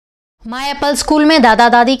My Apple school में दादा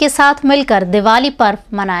दादी के साथ मिलकर दिवाली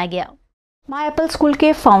पर्व मनाया गया। माय एप्पल स्कूल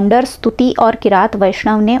के फाउंडर स्तुति और किरात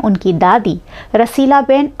वैष्णव ने उनकी दादी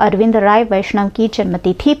रसीलाबेन अरविंद राय वैष्णव की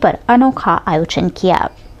जन्मतिथि पर अनोखा आयोजन किया।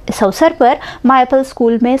 इस अवसर पर माय एप्पल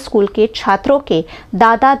स्कूल में स्कूल के छात्रों के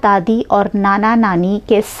दादा दादी और नाना नानी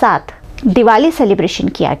के साथ दिवाली सेलिब्रेशन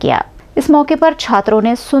किया गया। इस मौके पर छात्रों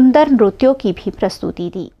ने सुंदर नृत्यों की भी प्रस्तुति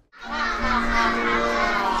दी।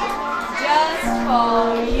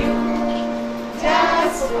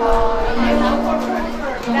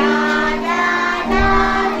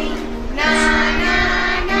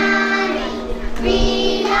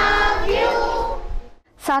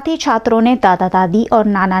 साथ ही छात्रों ने दादा दादी और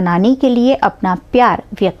नाना नानी के लिए अपना प्यार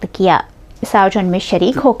व्यक्त किया। इस आयोजन में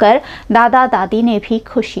शरीक होकर दादा दादी ने भी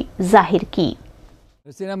खुशी जाहिर की।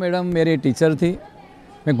 रसीना मैडम मेरी टीचर थी।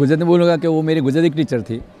 मैं गुजराती बोलूँगा कि वो मेरी गुजराती टीचर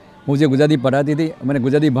थी। मुझे गुजराती पढ़ाती थी, मैंने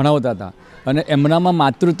गुजराती भણાવતા હતા અને એમનામાં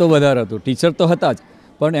માતૃત્વ વધારે હતું। ટીચર તો હતા જ,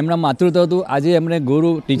 પણ એમના માતૃત્વ હતું। આજે એમને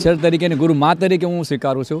ગુરુ ટીચર તરીકે અને ગુરુ મા તરીકે હું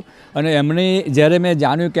સ્વીકારું છું। અને એમણે જ્યારે મેં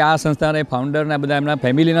જાણ્યું કે આ સંસ્થાના ફાઉન્ડરના બધા એમના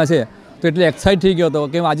ફેમિલીના છે તો એટલે એક્સાઇટ થઈ ગયો હતો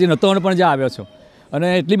કે હું આજે નહોતો પણ જ્યાં આવ્યો છું। અને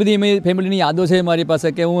એટલી બધી એમની ફેમિલીની યાદો છે મારી પાસે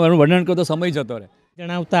કે હું એનું વર્ણન કરતો સમય જતો રહે।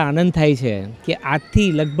 જણાવતા આનંદ થાય છે કે આજથી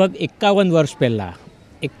લગભગ 51 વર્ષ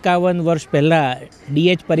પહેલાં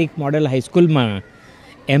DH પરીખ મોડલ હાઈસ્કૂલમાં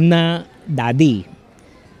એમના દાદી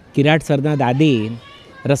કિરાટ સરના દાદી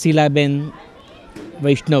રસીલાબેન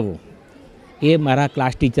વૈષ્ણવ એ મારા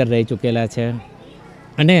ક્લાસ ટીચર રહી ચૂકેલા છે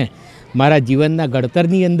અને મારા જીવનના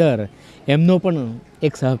ઘડતરની અંદર એમનો પણ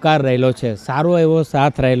એક સહકાર રહેલો છે, સારો એવો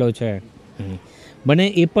સાથ રહેલો છે। મને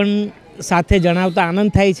એ પણ સાથે જણાવતા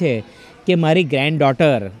આનંદ થાય છે કે મારી ગ્રેન્ડ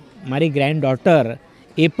ડોટર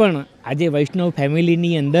એ પણ આજે વૈષ્ણવ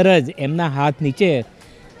ફેમિલીની અંદર જ એમના હાથ નીચે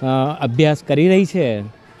અભ્યાસ કરી રહી છે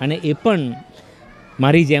અને એ પણ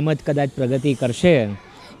મારી જેમ જ કદાચ પ્રગતિ કરશે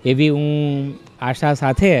એવી હું આશા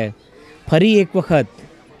સાથે ફરી એક વખત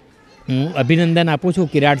હું અભિનંદન આપું છું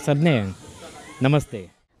કિરાટ સરને। નમસ્તે।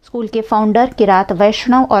 स्कूल के फाउंडर किरात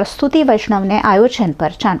वैष्णव और स्तुति वैष्णव ने आयोजन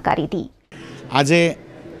पर जानकारी दी। आज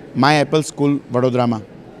माय एप्पल स्कूल वडोदरा में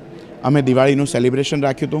अमे दिवाळीનું सेलिब्रेशन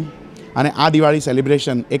राख्યું હતું અને આ દિવાળી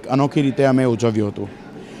સેલિબ્રેશન એક અનોખી રીતે અમે ઉજવ્યું હતું।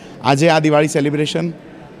 આજે આ દિવાળી સેલિબ્રેશન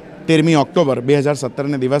 13મી ઓક્ટોબર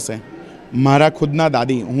 2017ને દિવસે મારા ખુદના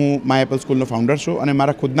દાદી, હું માય એપ્પલ સ્કૂલનો ફાઉન્ડર છું અને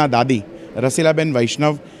મારા ખુદના દાદી રસીલાબેન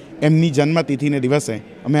વૈષ્ણવ એમની જન્મતિથિને દિવસે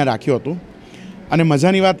અમે આ રાખ્યું હતું। અને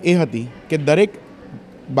મજાની વાત એ હતી કે દરેક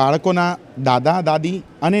બાળકોના દાદા દાદી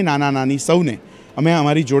અને નાના નાની સૌને અમે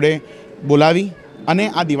અમારી જોડે બોલાવી અને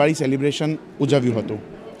આ દિવાળી સેલિબ્રેશન ઉજવ્યું હતું।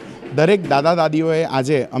 દરેક દાદા દાદીઓએ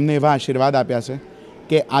આજે અમને એવા આશીર્વાદ આપ્યા છે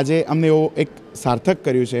કે આજે અમને એવો એક સાર્થક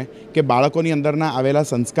કર્યું છે કે બાળકોની અંદરના આવેલા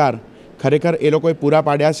સંસ્કાર ખરેખર એ લોકોએ પૂરા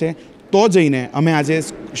પાડ્યા છે, તો જઈને અમે આજે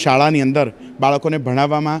શાળાની અંદર બાળકોને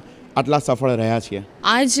ભણાવવામાં आटला सफल रहा छिए।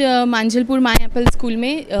 आज मांझलपुर माय एप्पल स्कूल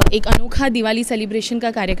में एक अनोखा दिवाली सेलिब्रेशन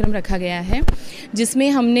का कार्यक्रम रखा गया है, जिसमें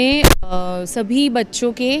हमने सभी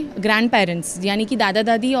बच्चों के ग्रैंड पेरेंट्स यानी कि दादा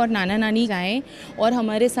दादी और नाना नानी आए और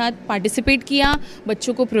हमारे साथ पार्टिसिपेट किया,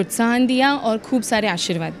 बच्चों को प्रोत्साहन दिया और खूब सारे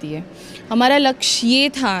आशीर्वाद दिए। हमारा लक्ष्य ये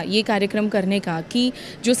था ये कार्यक्रम करने का कि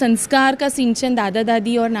जो संस्कार का सिंचन दादा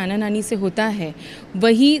दादी और नाना नानी से होता है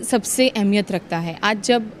वही सबसे अहमियत रखता है। आज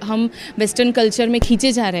जब हम वेस्टर्न कल्चर में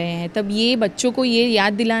खींचे जा रहे हैं तब ये बच्चों को ये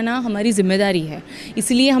याद दिलाना हमारी जिम्मेदारी है,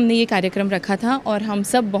 इसलिए हमने ये कार्यक्रम रखा था और हम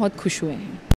सब बहुत खुश हुए हैं।